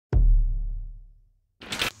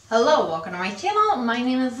Hello, welcome to my channel. My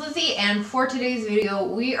name is Lizzie, and for today's video,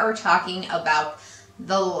 we are talking about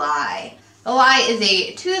The Lie. The Lie is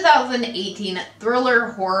a 2018 thriller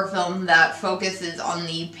horror film that focuses on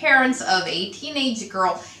the parents of a teenage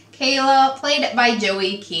girl, Kayla, played by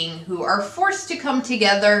Joey King, who are forced to come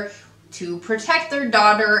together to protect their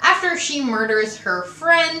daughter after she murders her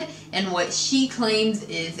friend in what she claims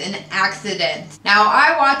is an accident. Now,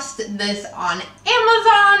 I watched this on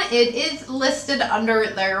Amazon. It is listed under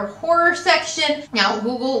their horror section. Now,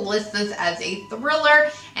 Google lists this as a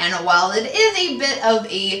thriller, and while it is a bit of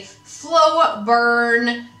a slow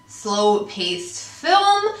burn, slow-paced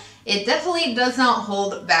film, it definitely does not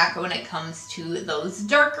hold back when it comes to those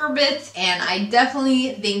darker bits, and I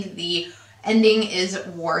definitely think the ending is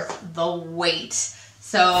worth the wait.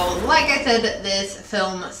 So, like I said, this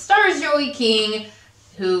film stars Joey King,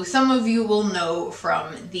 who some of you will know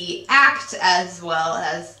from The Act as well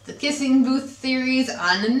as the Kissing Booth series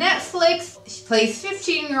on Netflix. She plays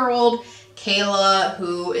 15-year-old Kayla,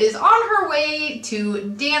 who is on her way to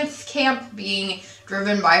dance camp, being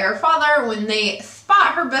driven by her father when they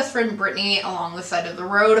spot her best friend Brittany along the side of the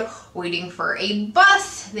road waiting for a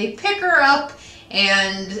bus. They pick her up,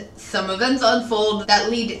 and some events unfold that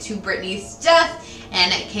lead to Brittany's death,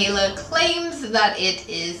 and Kayla claims that it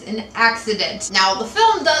is an accident. Now, the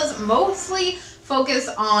film does mostly focus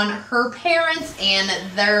on her parents and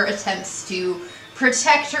their attempts to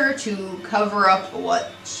protect her, to cover up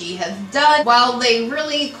what she has done. While they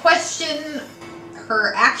really question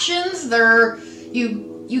her actions,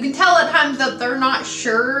 you can tell at times that they're not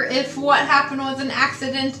sure if what happened was an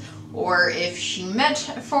accident or if she meant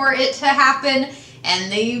for it to happen,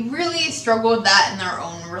 and they really struggle with that in their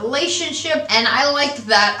own relationship, and I liked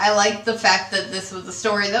that. I liked the fact that this was a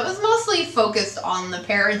story that was mostly focused on the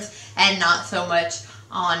parents and not so much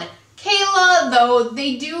on Kayla, though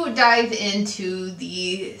they do dive into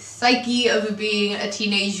the psyche of being a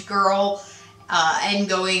teenage girl and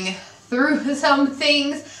going through some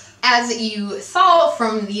things. As you saw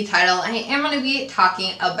from the title, I am going to be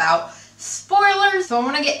talking about spoilers, so I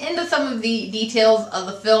want to get into some of the details of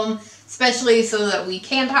the film, especially so that we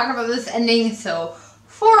can talk about this ending. So,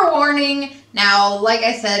 forewarning. Now, like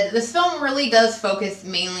I said, this film really does focus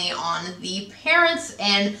mainly on the parents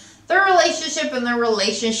and their relationship and their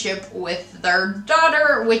relationship with their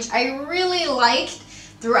daughter, which I really liked.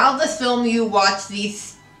 Throughout this film, you watch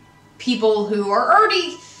these people who are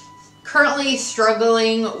already currently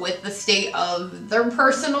struggling with the state of their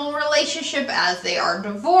personal relationship as they are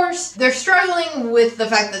divorced. They're struggling with the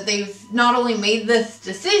fact that they've not only made this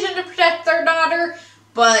decision to protect their daughter,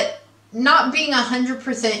 but not being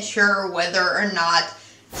 100% sure whether or not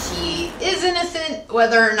she is innocent,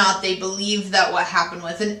 whether or not they believe that what happened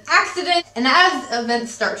was an accident. And as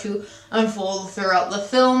events start to unfold throughout the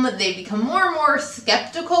film, they become more and more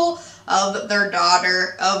skeptical of their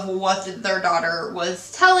daughter, of what their daughter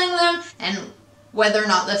was telling them, and whether or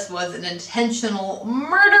not this was an intentional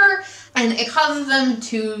murder. And it causes them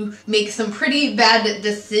to make some pretty bad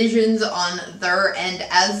decisions on their end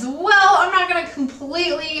as well. I'm not going to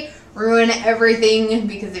completely ruin everything,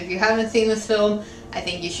 because if you haven't seen this film, I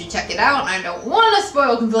think you should check it out, and I don't want to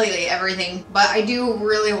spoil completely everything, but I do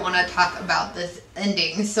really want to talk about this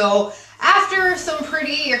ending. So, after some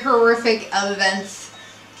pretty horrific events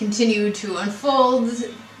continue to unfold,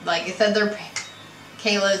 like I said,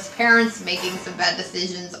 Kayla's parents making some bad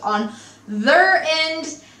decisions on their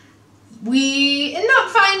end, we end up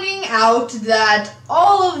finding out that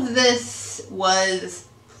all of this was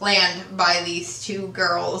planned by these two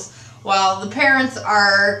girls. While the parents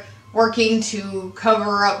are working to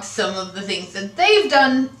cover up some of the things that they've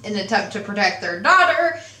done in an attempt to protect their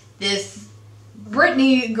daughter, this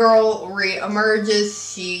Brittany girl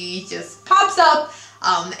re-emerges. She just pops up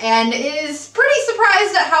and is pretty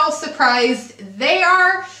surprised at how surprised they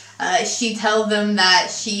are. She tells them that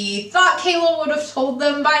she thought Kayla would have told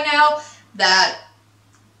them by now that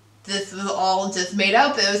this was all just made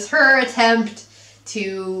up. It was her attempt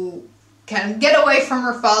to kind of get away from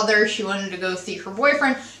her father. She wanted to go see her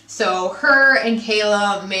boyfriend. So her and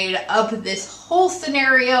Kayla made up this whole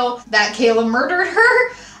scenario that Kayla murdered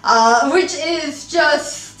her, which is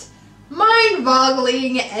just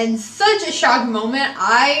mind-boggling and such a shock moment.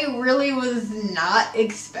 I really was not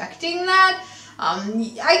expecting that.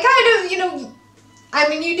 I kind of, I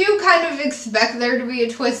mean, you do kind of expect there to be a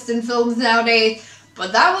twist in films nowadays,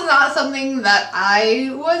 but that was not something that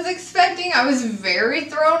I was expecting. I was very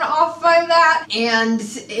thrown off by that, and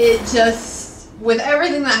it just, with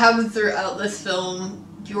everything that happens throughout this film,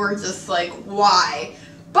 you're just like, why?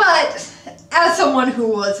 But as someone who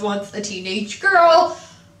was once a teenage girl,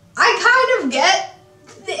 I kind of get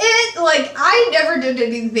it. like, I never did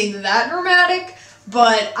anything that dramatic,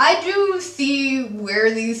 but I do see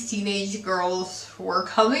where these teenage girls were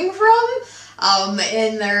coming from,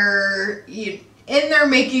 in their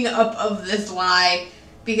making up of this lie.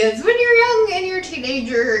 Because when you're young and you're a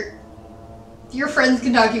teenager, your friends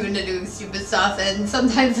can talk you into doing stupid stuff, and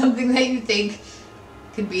sometimes something that you think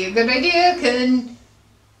could be a good idea can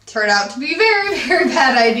turn out to be a very, very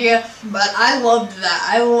bad idea. But I loved that.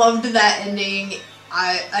 I loved that ending.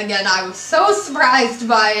 I was so surprised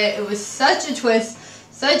by it. It was such a twist,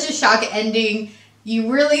 such a shock ending.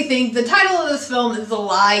 You really think the title of this film is a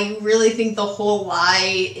lie. You really think the whole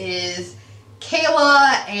lie is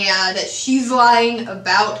Kayla, and she's lying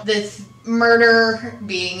about this murder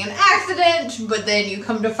being an accident, but then you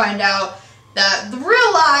come to find out that the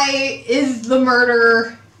real lie is the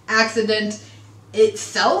murder accident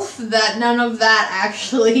itself, that none of that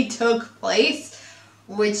actually took place,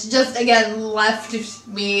 which just, again, left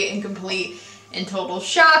me in complete and total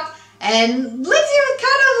shock, and leaves you with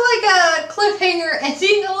kind of like a cliffhanger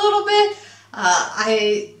ending a little bit.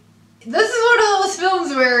 This is one of those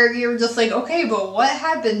films where you're just like, okay, but what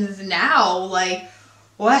happens now? Like,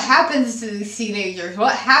 what happens to these teenagers?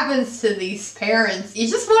 What happens to these parents? You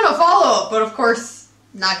just want to follow it, but of course,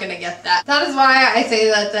 not gonna get that. That is why I say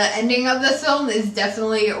that the ending of this film is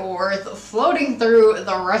definitely worth floating through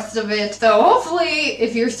the rest of it. So hopefully,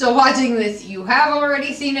 if you're still watching this, you have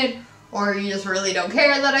already seen it, or you just really don't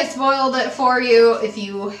care that I spoiled it for you. If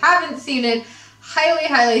you haven't seen it, highly,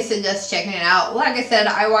 highly suggest checking it out. Like I said,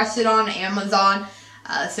 I watched it on Amazon.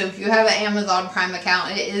 So if you have an Amazon Prime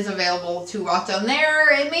account, it is available to watch on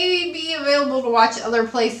there. It may be available to watch other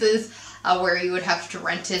places where you would have to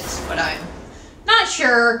rent it, but I'm not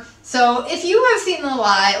sure. So if you have seen The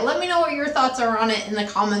Lie, let me know what your thoughts are on it in the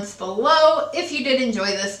comments below. If you did enjoy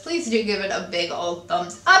this, please do give it a big old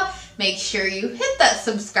thumbs up. Make sure you hit that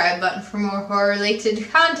subscribe button for more horror-related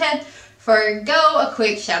content. Before I go, a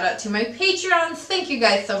quick shout out to my Patreons. Thank you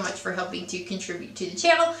guys so much for helping to contribute to the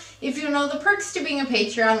channel. If you know the perks to being a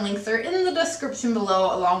Patreon, links are in the description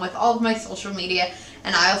below, along with all of my social media.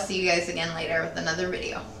 And I'll see you guys again later with another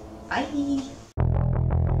video. Bye!